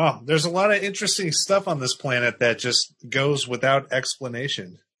 Wow, there's a lot of interesting stuff on this planet that just goes without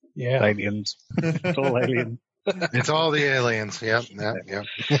explanation. Yeah. Aliens. It's all alien. It's all the aliens. Yep.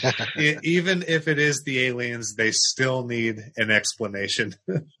 Even if it is the aliens, they still need an explanation.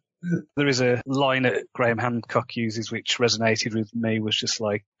 There is a line that Graham Hancock uses which resonated with me, was just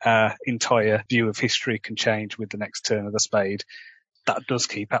like, our entire view of history can change with the next turn of the spade. That does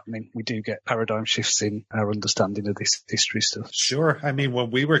keep happening. We do get paradigm shifts in our understanding of this history stuff. Sure. I mean, when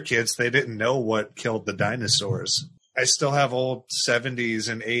we were kids, they didn't know what killed the dinosaurs. I still have old 70s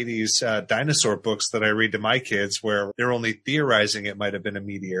and 80s dinosaur books that I read to my kids where they're only theorizing it might have been a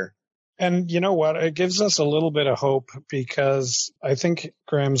meteor. And you know what? It gives us a little bit of hope, because I think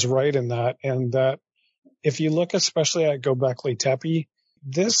Graham's right in that, and that if you look especially at Göbekli Tepe,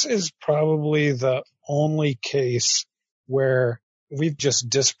 this is probably the only case where we've just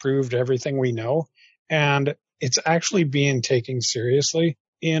disproved everything we know, and it's actually being taken seriously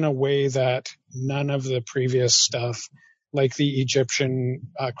in a way that none of the previous stuff, like the Egyptian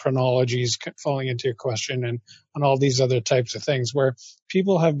chronologies falling into question, and all these other types of things, where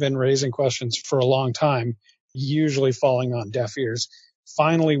people have been raising questions for a long time, usually falling on deaf ears.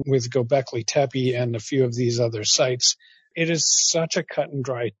 Finally, with Göbekli Tepe and a few of these other sites, it is such a cut and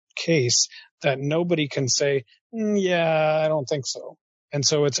dry case that nobody can say, yeah, I don't think so. And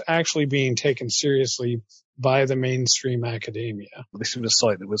so it's actually being taken seriously by the mainstream academia. This was a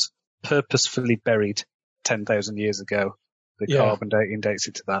site that was purposefully buried 10,000 years ago. The carbon dating dates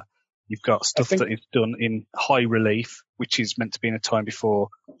it to that. You've got stuff that is done in high relief, which is meant to be in a time before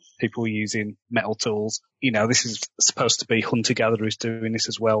people were using metal tools. You know, this is supposed to be hunter-gatherers doing this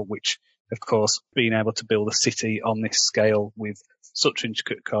as well, which, of course, being able to build a city on this scale with such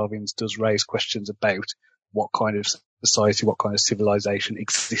intricate carvings does raise questions about what kind of society, what kind of civilization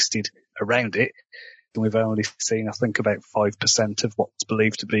existed around it. And we've only seen, I think, about 5% of what's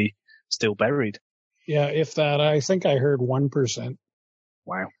believed to be still buried. Yeah, if that. I think I heard 1%.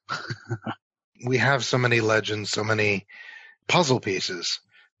 Wow. We have so many legends, so many puzzle pieces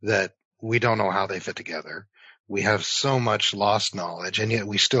that we don't know how they fit together. We have so much lost knowledge, and yet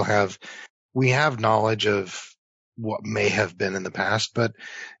we have knowledge of what may have been in the past. But,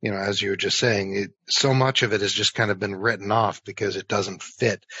 you know, as you were just saying, so much of it has just kind of been written off because it doesn't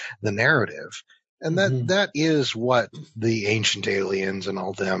fit the narrative. And that is what the ancient aliens and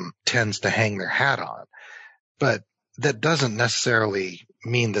all them tends to hang their hat on. But that doesn't necessarily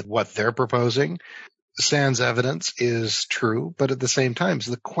mean that what they're proposing, sans evidence, is true. But at the same time,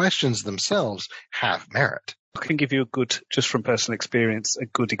 the questions themselves have merit. I can give you just from personal experience, a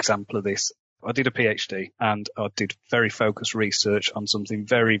good example of this. I did a PhD and I did very focused research on something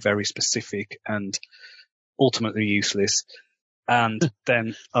very, very specific and ultimately useless. And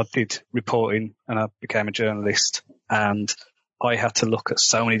then I did reporting and I became a journalist, and I had to look at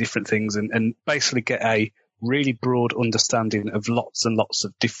so many different things and basically get a really broad understanding of lots and lots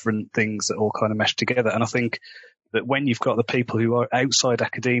of different things that all kind of mesh together. And I think that when you've got the people who are outside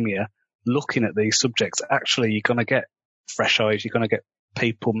academia looking at these subjects, actually you're going to get fresh eyes. You're going to get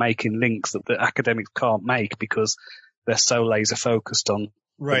people making links that the academics can't make because they're so laser focused on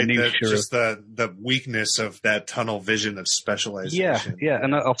right. Just the weakness of that tunnel vision of specialization. Yeah.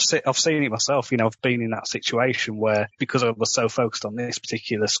 And I've seen it myself. You know, I've been in that situation where because I was so focused on this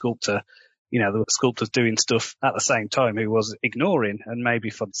particular sculptor, you know, the sculptor's doing stuff at the same time who was ignoring, and maybe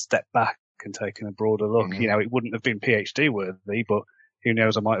if I'd stepped back and taken a broader look, you know, it wouldn't have been PhD worthy, but who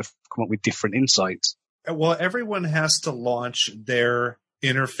knows, I might have come up with different insights. Well, everyone has to launch their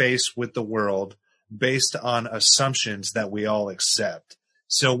interface with the world based on assumptions that we all accept.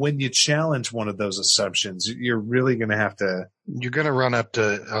 So when you challenge one of those assumptions, you're really going to have to... You're going to run up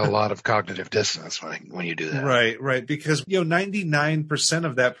to a lot of cognitive dissonance when you do that. Right. Because, 99%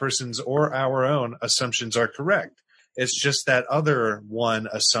 of that person's or our own assumptions are correct. It's just that other one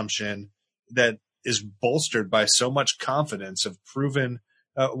assumption that is bolstered by so much confidence of proven,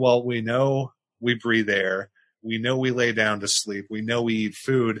 we know we breathe air. We know we lay down to sleep. We know we eat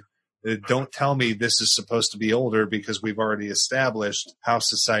food. Don't tell me this is supposed to be older because we've already established how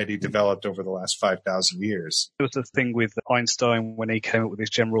society developed over the last 5,000 years. There was a thing with Einstein when he came up with his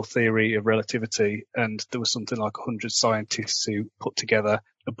general theory of relativity, and there was something like 100 scientists who put together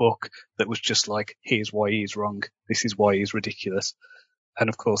a book that was just like, here's why he's wrong. This is why he's ridiculous. And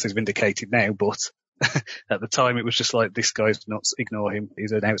of course he's vindicated now, but at the time it was just like, this guy's nuts, ignore him.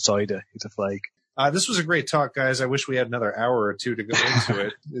 He's an outsider. He's a flake. This was a great talk, guys. I wish we had another hour or two to go into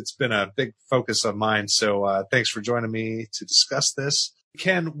it. It's been a big focus of mine, so thanks for joining me to discuss this.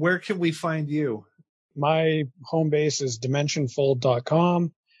 Ken, where can we find you? My home base is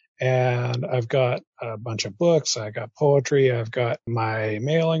dimensionfold.com, and I've got a bunch of books. I got poetry. I've got my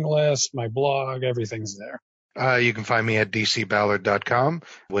mailing list, my blog, everything's there. You can find me at dcballard.com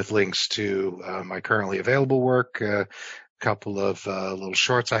with links to my currently available work, couple of little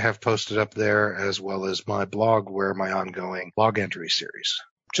shorts I have posted up there, as well as my blog where my ongoing blog entry series.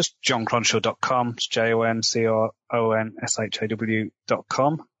 Just johncronshaw.com. It's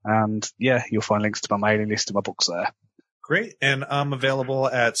JOHNCRONSHAW.com. And yeah, you'll find links to my mailing list and my books there. Great. And I'm available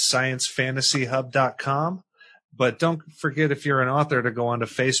at sciencefantasyhub.com. But don't forget, if you're an author, to go onto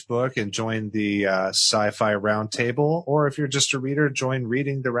Facebook and join the Sci-Fi Roundtable. Or if you're just a reader, join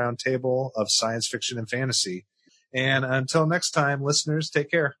Reading the Roundtable of Science Fiction and Fantasy. And until next time, listeners,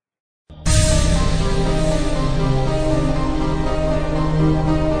 take care.